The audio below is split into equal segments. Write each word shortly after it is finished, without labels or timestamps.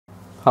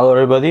Hello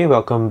everybody,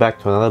 welcome back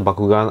to another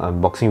Bakugan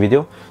unboxing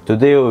video.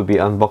 Today we'll be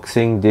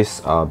unboxing this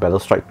Battle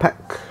Strike pack.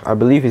 I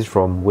believe it's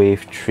from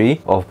Wave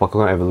 3 of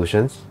Bakugan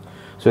Evolutions.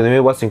 So anyway,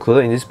 what's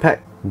included in this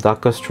pack?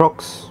 DARKUS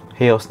TROX,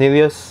 HAOS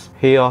NILLIOUS,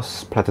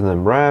 HAOS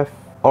Platinum Wrath,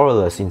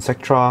 AURELUS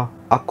INSECTRA,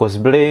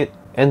 AQUOS Blade,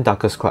 and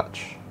DARKUS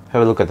Clutch.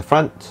 Have a look at the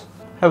front,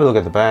 have a look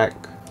at the back.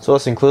 So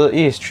what's included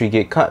is 3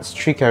 gate cards,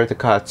 3 character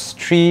cards,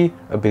 3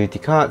 ability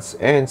cards,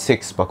 and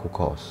 6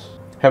 BakuCores.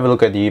 Have a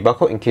look at the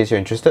barcode in case you're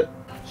interested.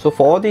 So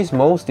for all these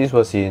molds, this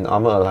was in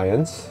Armor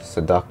Alliance, it's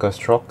the DARKUS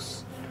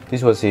TROX.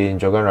 This was in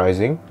Geogan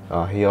Rising,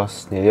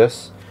 HAOS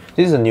NILLIOUS.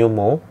 This is a new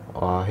mold,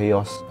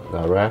 HAOS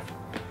Wrath.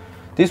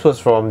 This was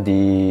from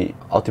the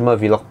Ultimate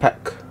Vlog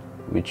pack,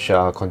 which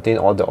contained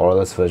all the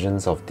Aurelus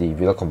versions of the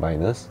Vlog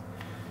combiners.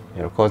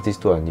 And of course, these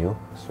two are new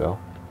as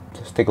well.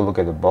 Just take a look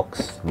at the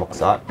box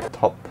art,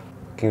 top,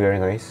 looking very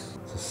nice.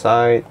 The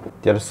side,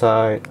 the other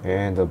side,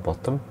 and the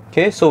bottom.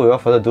 Okay, so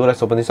without further ado,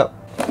 let's open this up.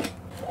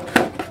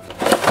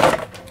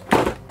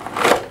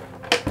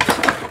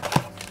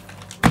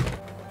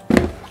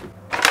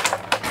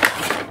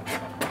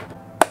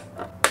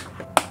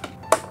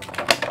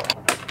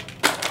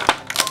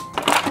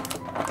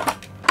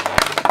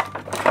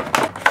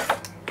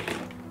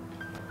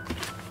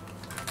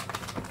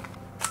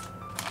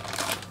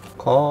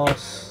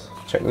 Course,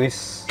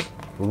 checklist,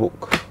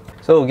 book.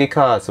 So gate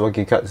cards, what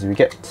gate cards we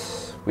get?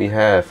 We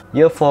have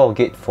Year 4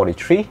 Gate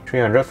 43,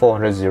 300,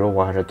 400, 0,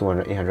 100,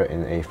 200, 800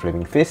 and a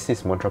Flaming Fist. This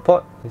is Mantra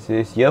Pot. This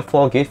is Year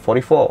 4 Gate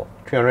 44,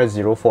 300,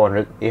 0,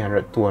 400,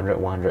 800, 200,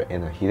 100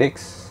 and a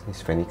Helix. This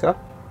is Fenica.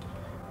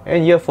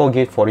 And Year 4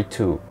 Gate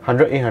 42,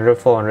 100, 800,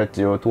 400,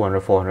 0, 200,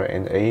 400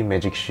 and a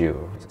Magic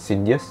Shield.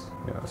 Cindius.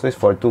 Yeah, so it's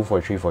 42,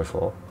 43,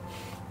 44.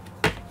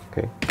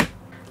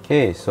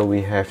 Okay, so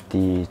we have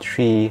the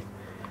 3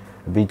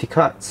 ability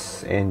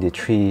cards and the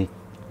 3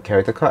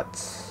 character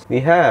cards.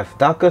 We have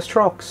DARKUS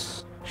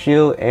TROX,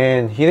 Shield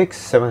and Helix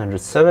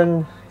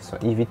 707, so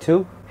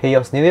EV2.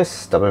 HAOS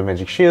NILLIOUS, double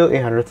Magic Shield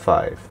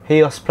 805.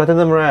 HAOS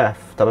Platinum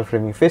Wrath, double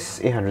Flaming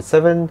Fist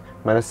 807,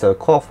 minus a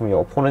call from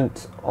your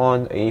opponent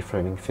on a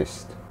Flaming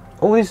Fist.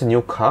 Oh, this is a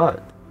new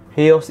card.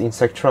 HAOS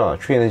Insectra,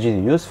 3 energy to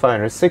use,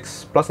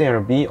 506, plus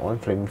 800B on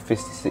Flaming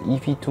Fist. This is the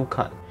EV2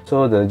 card.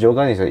 So the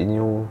Geogan is a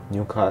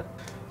new card.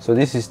 So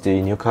this is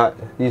the new card.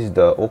 This is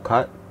the old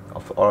card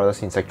of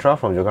AURELUS INSECTRA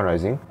from Geogan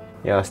Rising.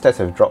 Yeah, stats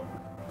have dropped.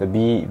 The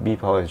B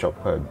power has dropped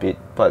quite a bit,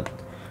 but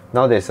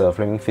now there's a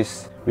Flaming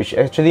Fist, which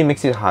actually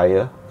makes it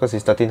higher because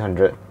it's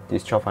 1300,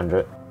 this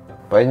 1200,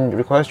 but it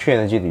requires 3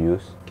 energy to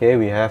use. Okay,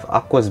 we have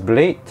AQUOS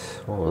Blade.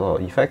 Oh, a lot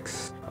of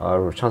effects.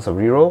 Chance of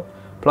reroll,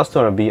 plus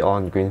 200B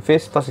on Green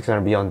Fist, plus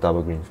 600B on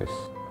double Green Fist.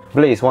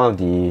 Blade is one of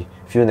the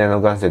few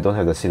Nanoguns that don't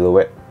have the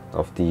silhouette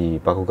of the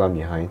Bakugan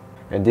behind.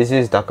 And this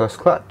is DARKUS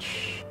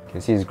Clutch. You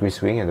can see his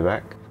grease wing at the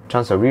back.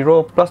 Chance of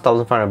reroll, plus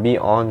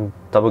 1500B on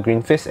double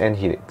Green Fist and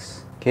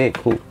Helix. Okay,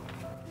 cool.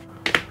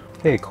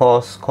 Okay,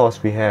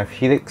 course we have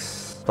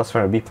Helix, plus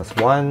 500B plus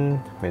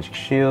 1, Magic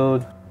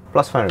Shield,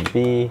 plus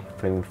 500B,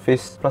 Flaming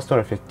Fist, plus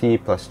 250,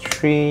 plus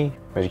 3,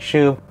 Magic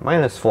Shield,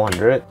 minus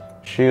 400,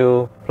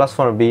 Shield, plus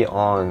 400B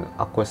on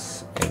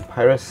AQUOS and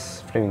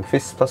Pyrus, Flaming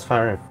Fist, plus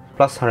 500,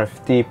 plus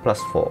 150, plus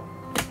 4.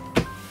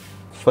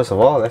 First of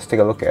all, let's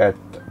take a look at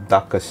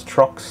DARKUS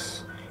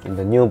TROX in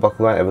the new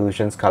Bakugan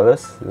Evolutions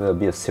colors. A little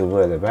bit of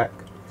silver at the back,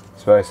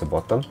 as well as the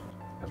bottom.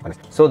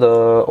 So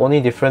the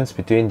only difference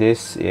between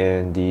this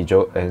and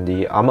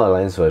the Armor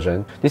Alliance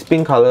version, this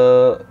pink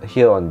color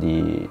here on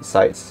the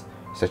sides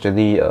is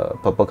actually a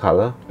purple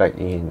color back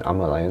in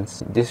Armor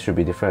Alliance. This should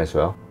be different as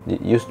well.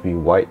 It used to be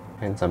white,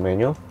 hence a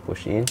manual,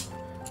 push in.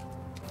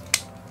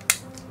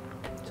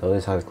 So this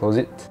is how to close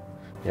it.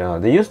 Yeah,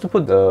 they used to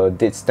put the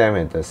date stamp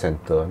at the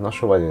center. I'm not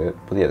sure why they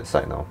put it at the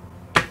side now.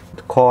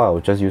 The core, I will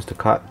just use the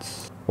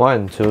cards.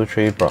 1, 2,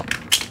 3, bro.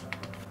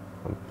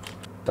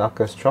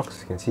 DARKUS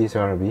TROX, you can see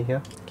 700B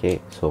here.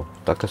 Okay, so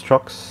DARKUS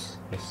TROX,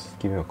 let's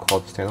give him a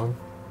call to stand on.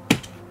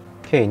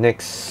 Okay,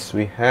 next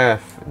we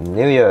have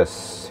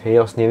NILLIOUS,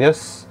 HAOS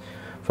NILLIOUS.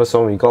 First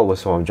one we got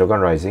was from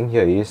Geogan Rising.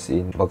 Here it is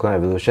in Bakugan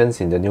Evolutions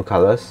in the new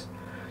colors.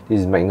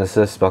 This is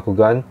Magnus's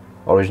Bakugan,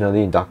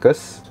 originally in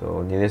DARKUS.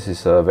 So NILLIOUS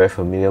is a very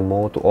familiar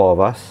mold to all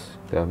of us.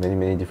 There are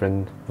many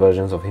different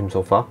versions of him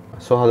so far.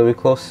 So how do we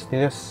close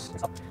NILLIOUS?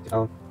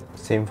 Down.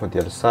 Same for the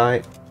other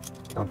side.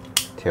 Down.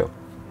 Tail.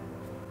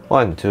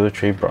 1, 2,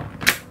 3, bro.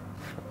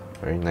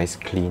 Very nice,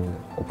 clean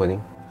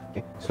opening.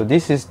 Okay. So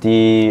this is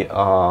the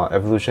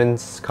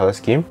Evolutions color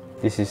scheme.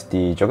 This is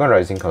the Geogan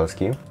Rising color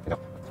scheme.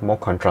 It's more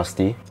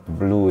contrasty.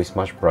 Blue is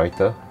much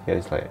brighter. Here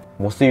it's like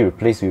mostly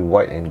replaced with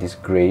white and this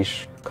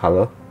greyish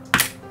color.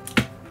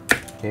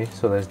 Okay,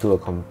 so let's do a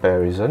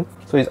comparison.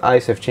 So his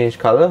eyes have changed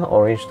color,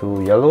 orange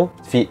to yellow.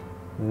 Feet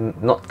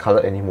not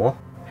colored anymore.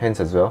 Hands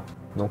as well,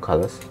 no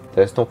colors.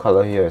 There's no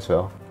color here as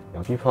well.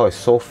 The power is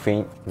so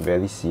faint, you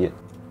barely see it.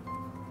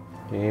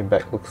 Okay,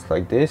 back looks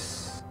like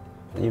this.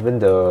 Even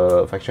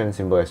the faction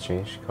symbol has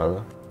changed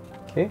color.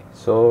 Okay,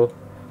 so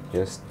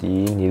here's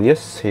the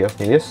NILLIOUS, HAOS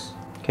NILLIOUS.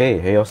 Okay,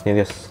 HAOS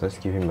NILLIOUS, let's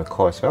give him a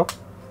call as well.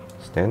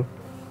 Stand.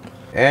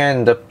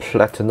 And the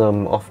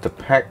platinum of the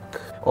pack,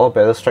 All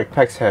Battle Strike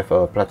packs have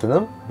a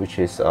platinum, which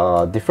is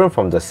different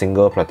from the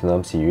single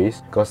platinum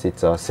series because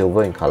it's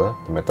silver in color.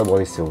 The metal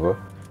body is silver.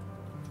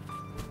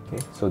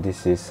 Okay, so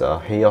this is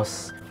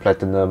HAOS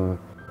Platinum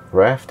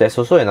Ref. There's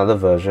also another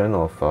version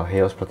of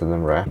HAOS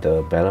Platinum Ref,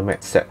 the Battle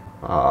set.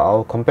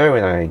 I'll compare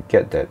when I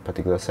get that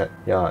particular set.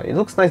 Yeah, it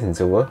looks nice in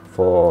silver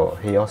for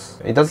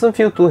HAOS. It doesn't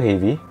feel too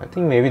heavy. I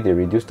think maybe they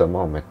reduced the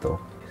amount of metal.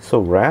 So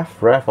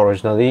Ref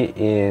originally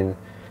in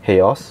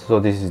HAOS. So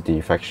this is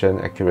the faction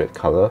accurate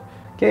color.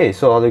 Okay,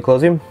 so how do you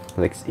close him?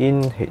 Legs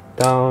in, head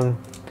down,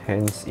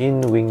 hands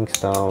in,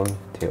 wings down,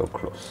 tail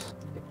close.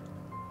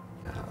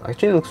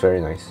 Actually looks very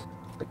nice.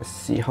 Let's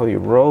see how he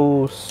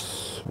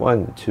rolls.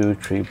 1, 2,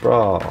 3,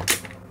 brawl.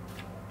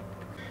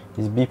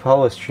 His B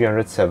power is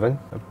 307,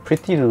 a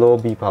pretty low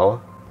B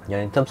power. Yeah,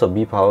 in terms of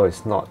B power,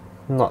 it's not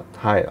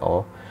high at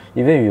all.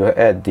 Even if you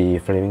add the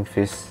Flaming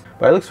Fist,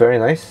 but it looks very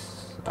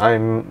nice.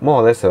 I'm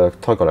more or less a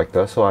toy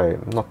collector, so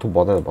I'm not too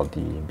bothered about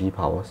the B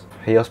powers.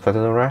 HAOS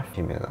Platinum Ref,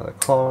 give me another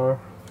core.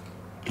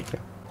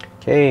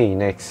 Okay,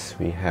 next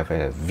we have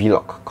a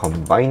V-Lock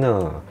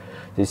Combiner.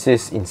 This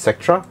is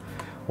Insectra,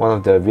 one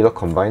of the V-Lock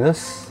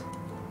Combiners.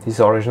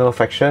 His original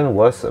faction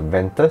was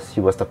Ventus.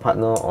 He was the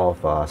partner of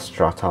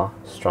Strata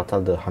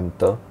the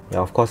Hunter. Yeah,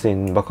 of course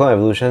in Bakugan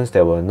Evolutions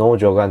there were no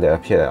Geogan that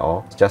appeared at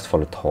all, just for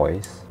the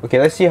toys. Okay,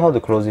 let's see how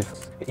to close it.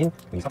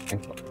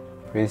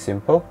 Really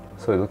simple.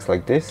 So it looks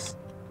like this.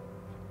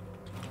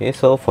 Okay,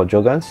 so for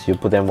Geogans, you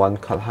put them one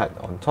cut height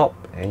on top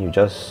and you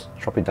just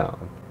drop it down.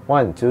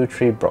 1, 2,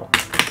 3, brawl.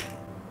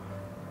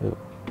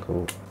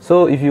 Cool.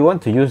 So if you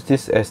want to use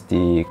this as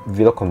the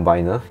V-Lock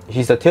Combiner,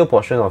 he's the tail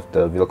portion of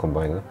the V-Lock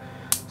Combiner.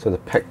 So the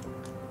pack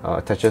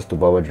attaches to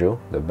Baba Drill,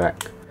 the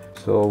back.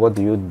 So what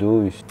do you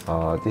do is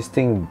this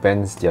thing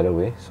bends the other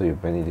way, so you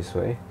bend it this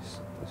way,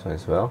 this one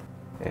as well,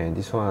 and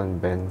this one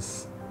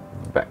bends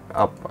back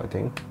up, I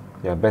think.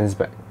 Yeah, bends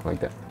back like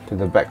that to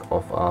the back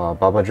of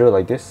Baba Drill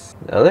like this.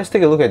 Let's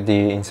take a look at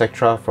the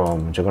Insectra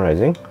from Geogan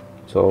Rising.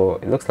 So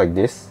it looks like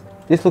this.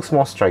 This looks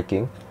more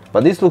striking,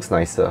 but this looks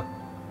nicer,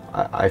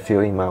 I feel,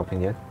 in my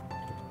opinion.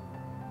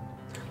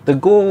 The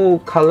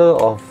gold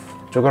color of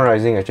Geogan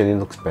Rising actually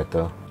looks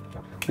better.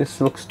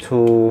 This looks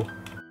too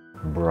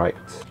bright.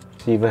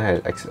 It even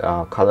has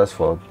colors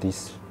for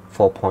these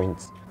 4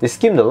 points. They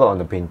skimmed a lot on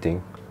the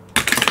painting.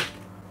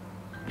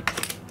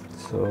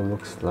 So it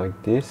looks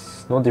like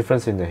this. No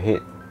difference in the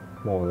head,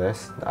 more or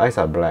less. The eyes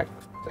are black.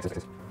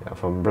 Yeah,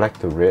 from black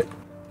to red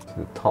to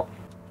the top.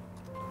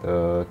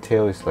 The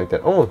tail is like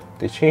that. Oh,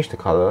 they changed the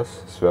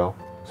colors as well.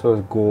 So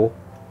it's gold,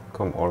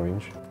 become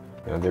orange.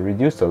 Yeah, they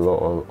reduced a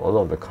lot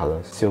of the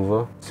colors.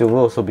 Silver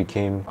also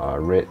became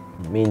red.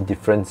 Main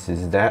difference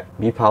is that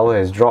B power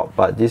has dropped,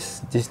 but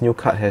this new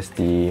card has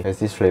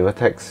this flavor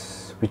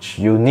text, which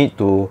you need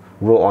to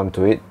roll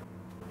onto it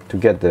to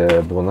get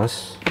the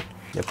bonus.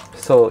 Yep.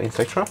 So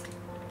Insectra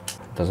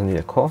doesn't need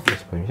a core.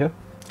 Let's put him here.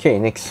 Okay,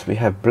 next we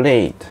have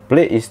Blade.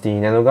 Blade is the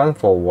Nanogan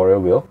for Warrior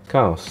Wheel,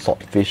 kind of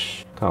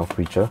swordfish kind of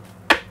creature.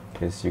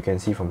 As you can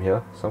see from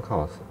here, some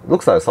kind of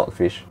looks like a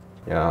swordfish.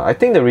 Yeah, I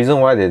think the reason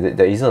why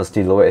there isn't a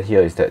silhouette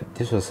here is that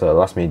this was a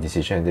last minute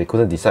decision. They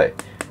couldn't decide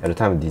at the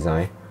time of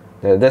design.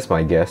 That's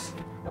my guess.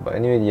 But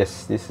anyway,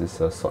 yes, this is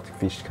a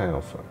swordfish kind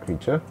of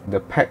creature. The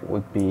pack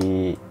would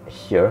be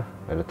here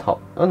at the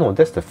top. Oh no,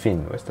 that's the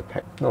fin. Where's the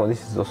pack? No,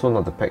 this is also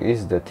not the pack. This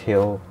is the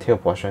tail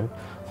portion.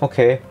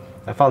 Okay,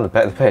 I found the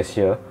pack. The pack is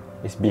here.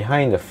 It's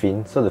behind the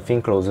fin, so the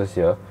fin closes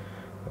here.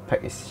 The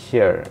pack is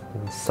here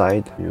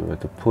inside. You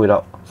have to pull it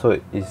out, so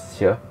it is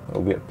here. A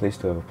weird place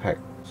to have a pack.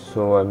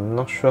 So I'm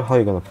not sure how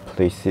you're gonna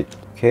place it.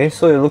 Okay,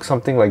 so it looks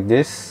something like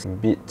this. A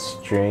bit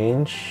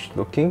strange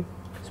looking.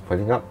 It's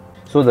pointing up.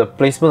 So the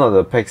placement of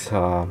the packs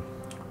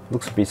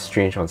looks a bit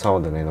strange on some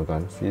of the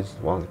nanogans. This is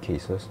one of the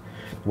cases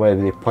where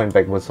they point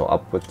backwards or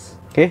upwards.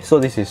 Okay, so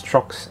this is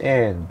TROX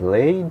and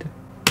Blade.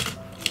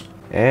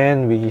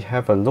 And we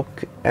have a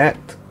look at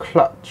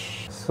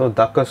Clutch. So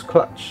Darkus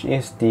Clutch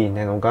is the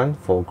nanogun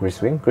for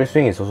Griswing.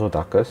 Griswing is also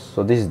Darkus.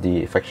 So this is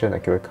the faction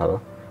accurate color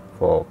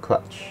for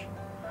Clutch.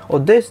 Oh,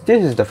 this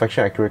is the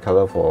faction accurate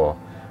color for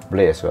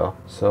Blade as well.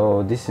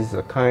 So this is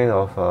a kind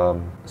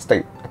of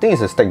stack. I think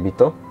it's a stack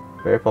beetle,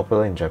 very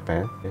popular in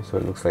Japan. Okay, so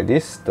it looks like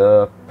this.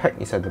 The pack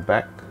is at the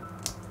back.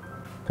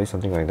 Place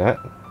something like that.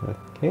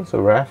 Okay, so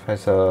Raf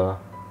has a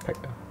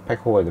pack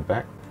hole at the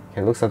back.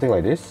 Can look something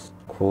like this.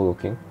 Cool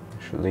looking.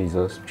 Shoot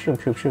lasers. Pew,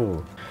 pew,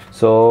 pew.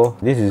 So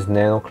this is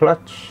Nano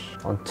Clutch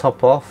on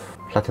top of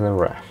Platinum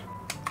Raf.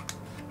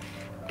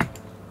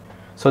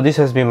 So this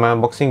has been my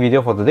unboxing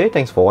video for today.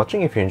 Thanks for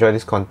watching. If you enjoyed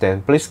this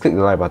content, please click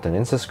the like button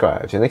and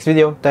subscribe. See you next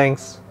video.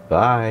 Thanks.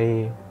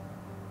 Bye.